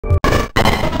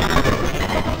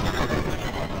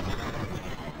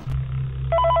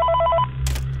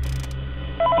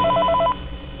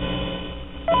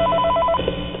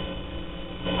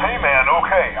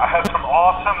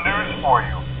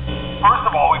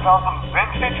found some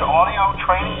vintage audio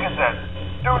training cassettes.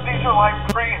 Dude, these are like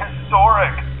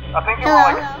prehistoric. I think they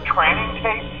were like training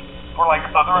tapes for like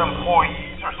other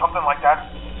employees or something like that.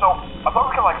 So I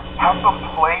thought we could like have them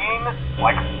playing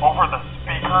like over the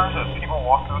speakers as people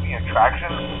walk through the attraction.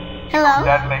 Hello?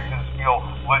 That makes us feel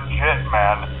legit,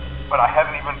 man. But I have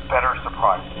an even better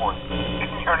surprise for you.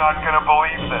 You're not gonna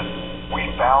believe this. We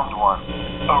found one.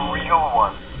 A real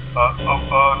one.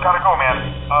 Gotta go,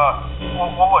 man.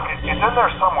 Well, look, it's in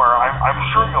there somewhere. I'm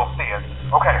sure you'll see it.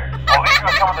 Okay, I'll leave you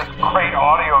with some of this great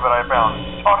audio that I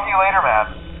found. Talk to you later,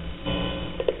 man.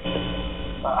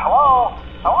 Hello?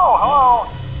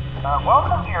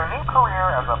 Welcome to your new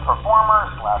career as a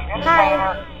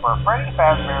performer/entertainer for Freddy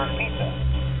Fazbear's Pizza.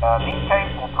 These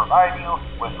tapes will provide you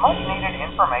with much-needed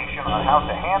information on how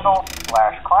to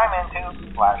handle/climb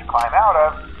into/climb out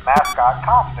of mascot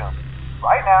costumes.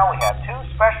 Right now, we have two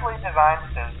specially designed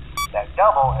suits that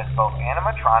double as both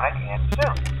animatronic and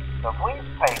suit. So please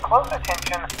pay close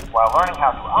attention while learning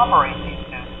how to operate these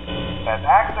suits, as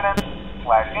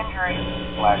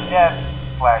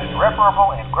accidents/injury/death/irreparable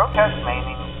and grotesque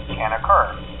maiming can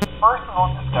occur. First, we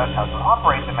will discuss how to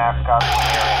operate the mascots when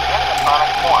they are in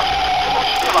animatronic form. The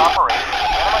means of operation of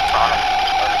animatronics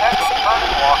are set to turn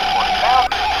and walk towards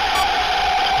boundaries.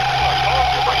 Using a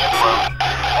hands-free approach,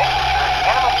 making sure the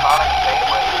animatronics stay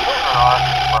where the children are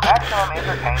for maximum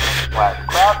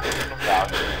entertainment/crowd-pleasing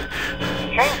value. To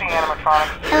change the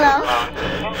animatronics to mode,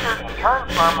 insert and turn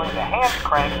firmly the hand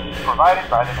crank provided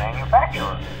by the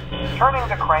manufacturer. Turning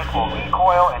the crank will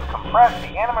recoil and compress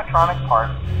the animatronic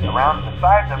parts around the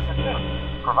sides of the suit,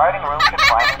 providing room to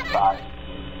climb inside.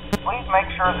 Please make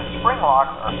sure the spring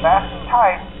locks are fastened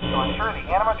tight to ensure the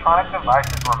animatronic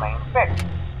devices remain fixed.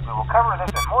 We will cover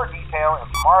this in more detail in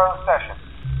tomorrow's session.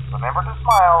 Remember to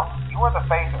smile. You are the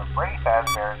face of Freddy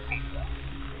Fazbear's Pizza.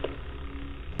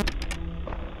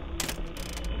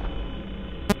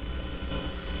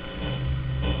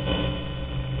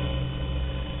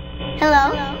 Hello?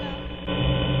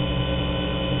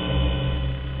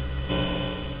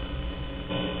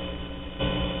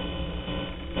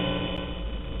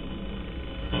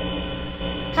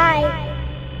 Hi.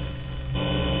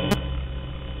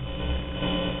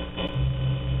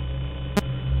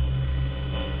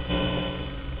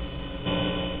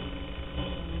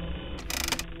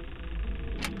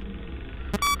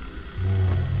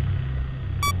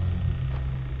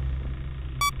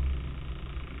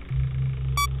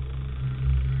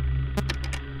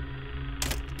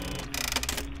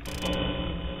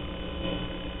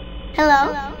 Hello?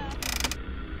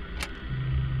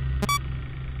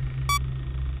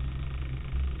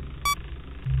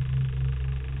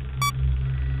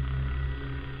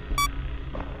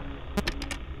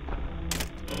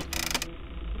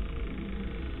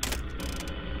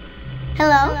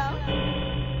 Hello?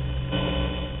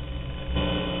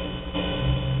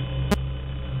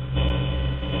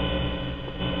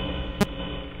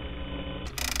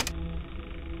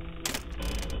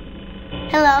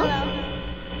 Hello?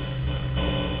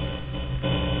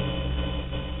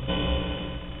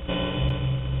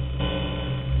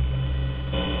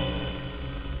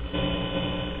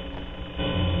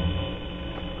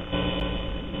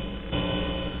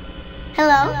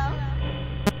 Hello?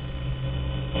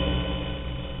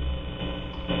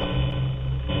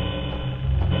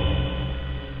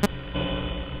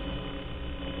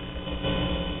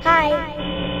 Hi.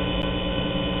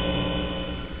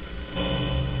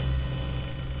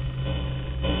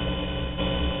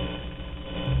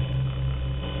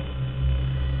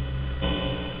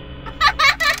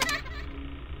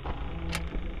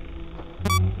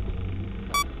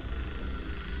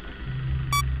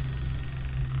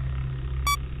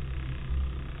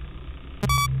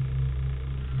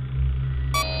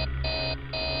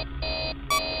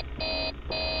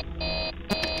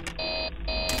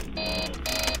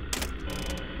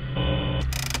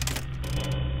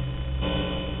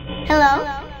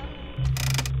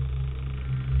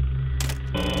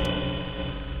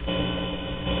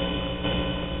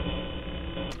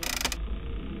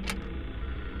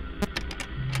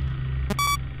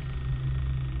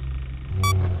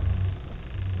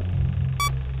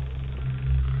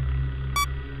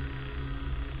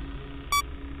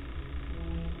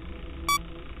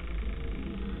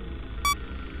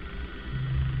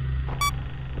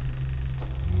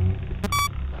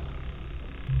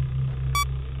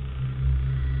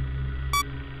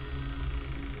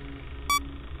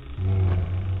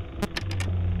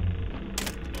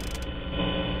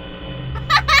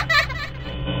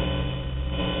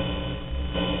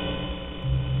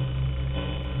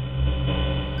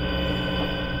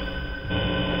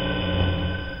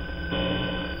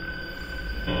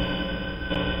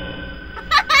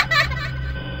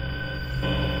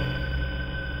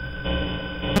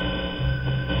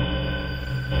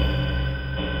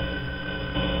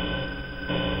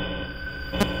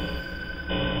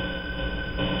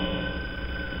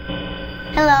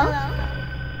 Hello?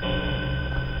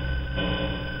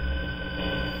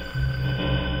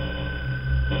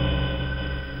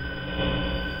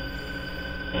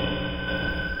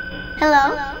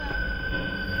 Hello?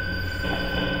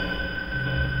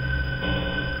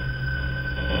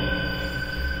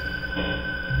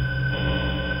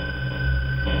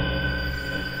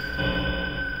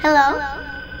 Hello?